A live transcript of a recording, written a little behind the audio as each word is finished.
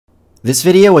This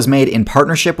video was made in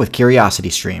partnership with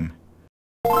CuriosityStream.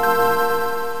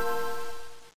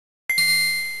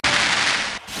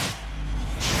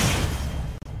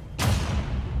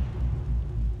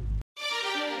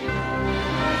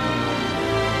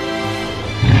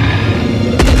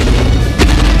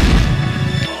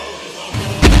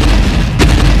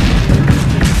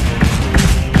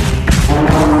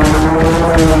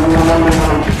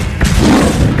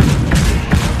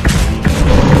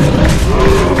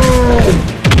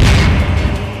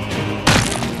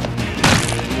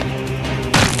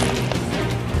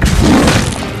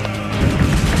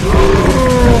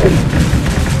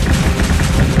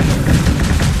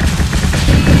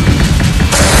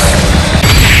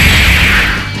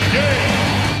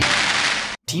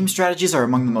 Team strategies are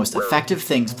among the most effective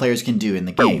things players can do in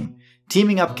the game.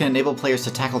 Teaming up can enable players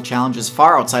to tackle challenges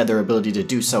far outside their ability to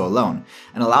do so alone,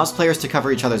 and allows players to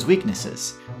cover each other's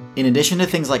weaknesses. In addition to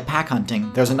things like pack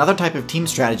hunting, there's another type of team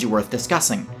strategy worth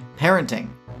discussing: parenting.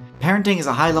 Parenting is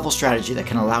a high-level strategy that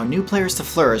can allow new players to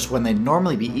flourish when they'd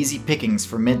normally be easy pickings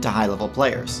for mid to high-level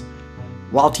players.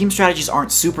 While team strategies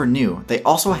aren't super new, they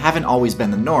also haven't always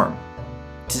been the norm.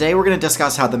 Today we're going to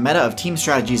discuss how the meta of team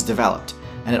strategies developed,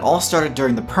 and it all started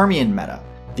during the Permian meta,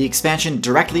 the expansion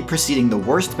directly preceding the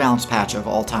worst balance patch of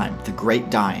all time, the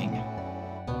Great Dying.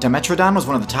 Dimetrodon was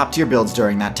one of the top tier builds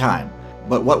during that time,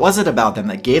 but what was it about them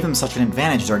that gave them such an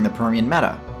advantage during the Permian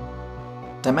meta?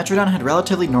 Dimetrodon had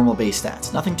relatively normal base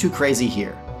stats, nothing too crazy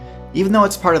here. Even though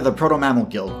it's part of the proto-mammal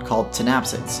guild called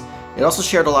Synapsids, it also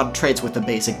shared a lot of traits with the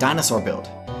basic dinosaur build.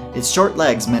 Its short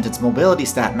legs meant its mobility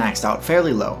stat maxed out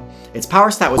fairly low. Its power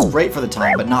stat was great for the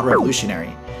time, but not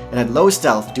revolutionary. It had low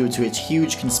stealth due to its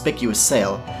huge, conspicuous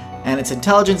sail, and its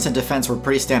intelligence and defense were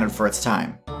pretty standard for its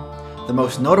time. The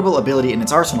most notable ability in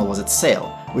its arsenal was its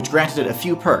sail, which granted it a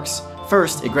few perks.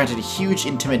 First, it granted a huge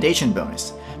intimidation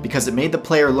bonus, because it made the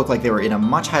player look like they were in a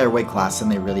much higher weight class than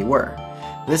they really were.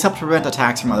 This helped prevent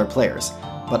attacks from other players,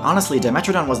 but honestly,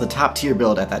 Dimetrodon was the top tier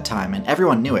build at that time, and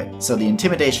everyone knew it, so the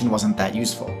intimidation wasn't that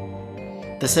useful.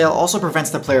 The sail also prevents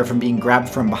the player from being grabbed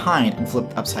from behind and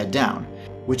flipped upside down,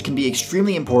 which can be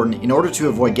extremely important in order to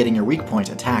avoid getting your weak point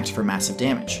attacked for massive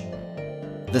damage.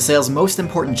 The sail's most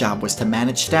important job was to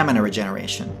manage stamina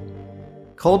regeneration.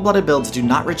 Cold-blooded builds do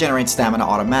not regenerate stamina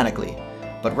automatically,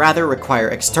 but rather require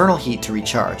external heat to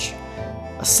recharge.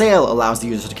 A sail allows the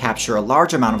user to capture a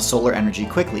large amount of solar energy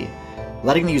quickly,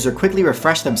 letting the user quickly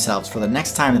refresh themselves for the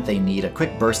next time that they need a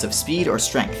quick burst of speed or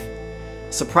strength.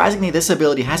 Surprisingly, this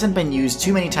ability hasn't been used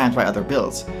too many times by other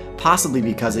builds, possibly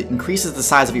because it increases the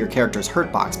size of your character's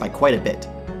hurt box by quite a bit.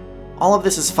 All of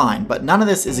this is fine, but none of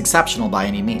this is exceptional by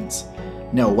any means.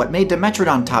 No, what made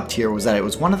Dimetrodon top tier was that it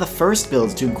was one of the first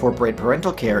builds to incorporate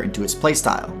parental care into its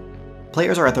playstyle.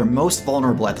 Players are at their most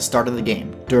vulnerable at the start of the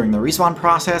game, during the respawn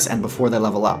process and before they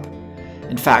level up.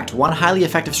 In fact, one highly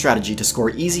effective strategy to score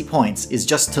easy points is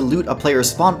just to loot a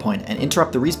player's spawn point and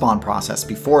interrupt the respawn process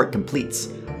before it completes.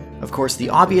 Of course, the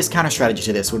obvious counter-strategy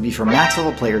to this would be for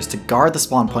max-level players to guard the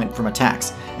spawn point from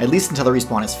attacks, at least until the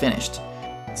respawn is finished.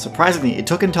 Surprisingly, it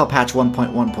took until patch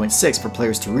 1.1.6 for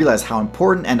players to realize how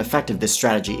important and effective this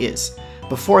strategy is.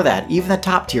 Before that, even the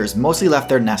top tiers mostly left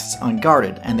their nests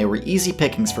unguarded, and they were easy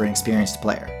pickings for an experienced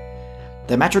player.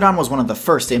 Dimetrodon was one of the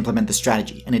first to implement this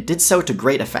strategy, and it did so to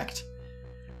great effect.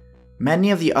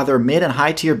 Many of the other mid and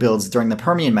high tier builds during the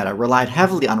Permian meta relied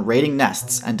heavily on raiding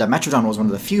nests, and Dimetrodon was one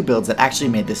of the few builds that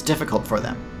actually made this difficult for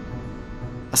them.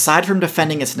 Aside from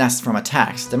defending its nests from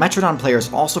attacks, Dimetrodon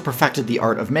players also perfected the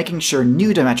art of making sure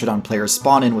new Dimetrodon players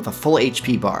spawn in with a full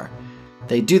HP bar.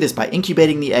 They do this by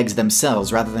incubating the eggs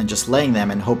themselves rather than just laying them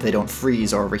and hope they don't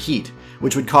freeze or overheat,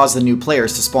 which would cause the new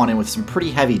players to spawn in with some pretty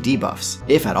heavy debuffs,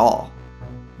 if at all.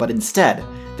 But instead,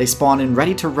 they spawn in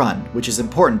ready to run, which is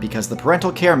important because the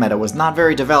parental care meta was not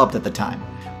very developed at the time.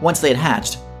 Once they had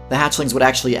hatched, the hatchlings would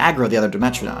actually aggro the other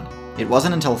Dimetrodon. It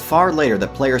wasn't until far later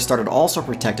that players started also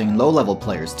protecting low-level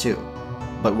players too.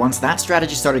 But once that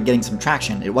strategy started getting some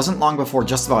traction, it wasn't long before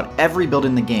just about every build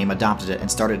in the game adopted it and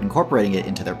started incorporating it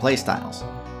into their playstyles.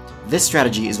 This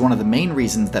strategy is one of the main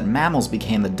reasons that mammals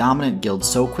became the dominant guild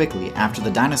so quickly after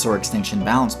the dinosaur extinction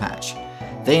balance patch.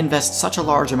 They invest such a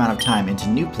large amount of time into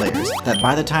new players that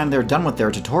by the time they're done with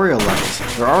their tutorial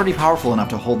levels, they're already powerful enough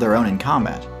to hold their own in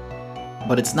combat.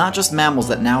 But it's not just mammals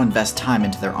that now invest time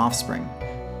into their offspring.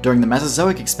 During the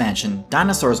Mesozoic expansion,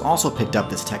 dinosaurs also picked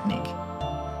up this technique.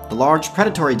 The large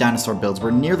predatory dinosaur builds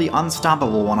were nearly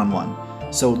unstoppable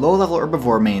one-on-one, so low-level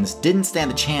herbivore mains didn't stand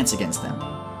a chance against them.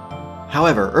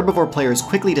 However, herbivore players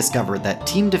quickly discovered that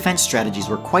team defense strategies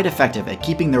were quite effective at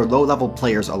keeping their low-level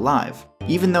players alive.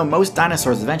 Even though most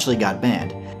dinosaurs eventually got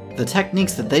banned, the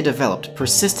techniques that they developed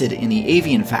persisted in the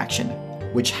avian faction,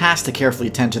 which has to carefully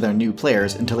tend to their new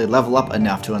players until they level up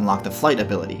enough to unlock the flight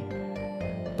ability.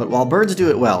 But while birds do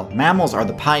it well, mammals are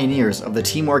the pioneers of the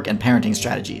teamwork and parenting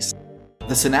strategies.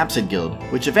 The Synapsid Guild,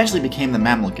 which eventually became the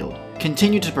Mammal Guild,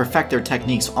 continued to perfect their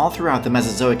techniques all throughout the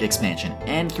Mesozoic expansion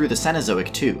and through the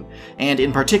Cenozoic too, and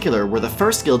in particular were the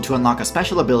first guild to unlock a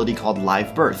special ability called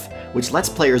Live Birth, which lets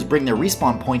players bring their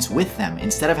respawn points with them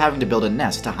instead of having to build a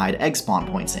nest to hide egg spawn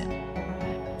points in.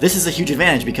 This is a huge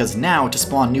advantage because now, to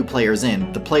spawn new players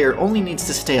in, the player only needs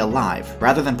to stay alive,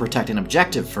 rather than protect an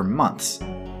objective for months.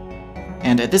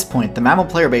 And at this point, the mammal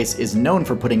player base is known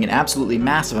for putting an absolutely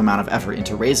massive amount of effort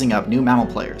into raising up new mammal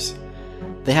players.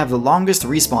 They have the longest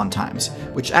respawn times,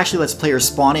 which actually lets players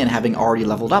spawn in having already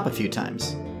leveled up a few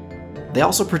times. They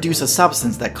also produce a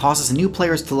substance that causes new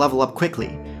players to level up quickly,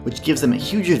 which gives them a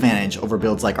huge advantage over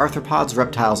builds like arthropods,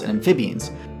 reptiles, and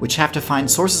amphibians, which have to find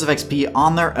sources of XP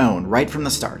on their own right from the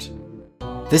start.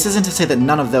 This isn't to say that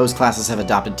none of those classes have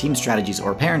adopted team strategies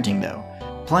or parenting though.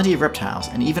 Plenty of reptiles,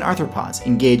 and even arthropods,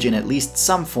 engage in at least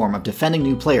some form of defending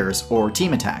new players or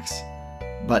team attacks.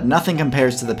 But nothing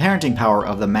compares to the parenting power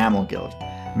of the Mammal Guild.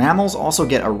 Mammals also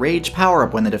get a Rage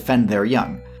power-up when they defend their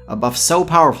young, a buff so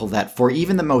powerful that for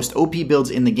even the most OP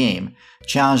builds in the game,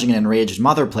 challenging an enraged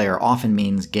mother player often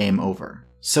means game over.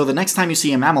 So the next time you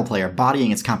see a mammal player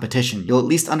bodying its competition, you'll at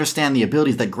least understand the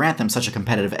abilities that grant them such a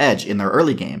competitive edge in their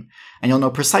early game, and you'll know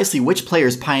precisely which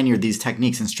players pioneered these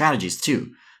techniques and strategies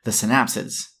too, the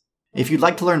Synapsids. If you'd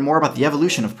like to learn more about the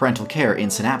evolution of parental care in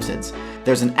Synapsids,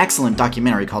 there's an excellent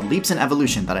documentary called Leaps in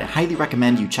Evolution that I highly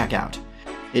recommend you check out.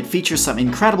 It features some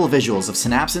incredible visuals of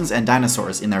synapsids and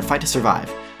dinosaurs in their fight to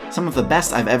survive, some of the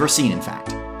best I've ever seen in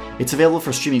fact. It's available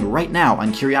for streaming right now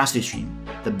on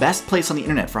CuriosityStream, the best place on the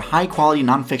internet for high-quality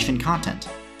non-fiction content.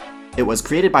 It was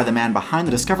created by the man behind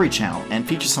the Discovery Channel and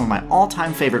features some of my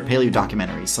all-time favorite paleo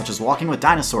documentaries such as Walking with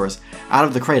Dinosaurs, Out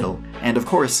of the Cradle, and of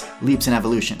course, Leaps in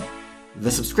Evolution. The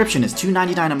subscription is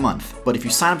 $2.99 a month, but if you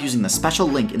sign up using the special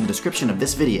link in the description of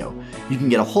this video, you can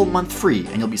get a whole month free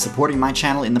and you'll be supporting my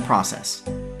channel in the process.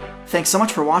 Thanks so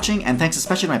much for watching, and thanks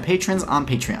especially to my patrons on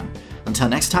Patreon. Until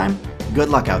next time, good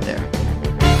luck out there.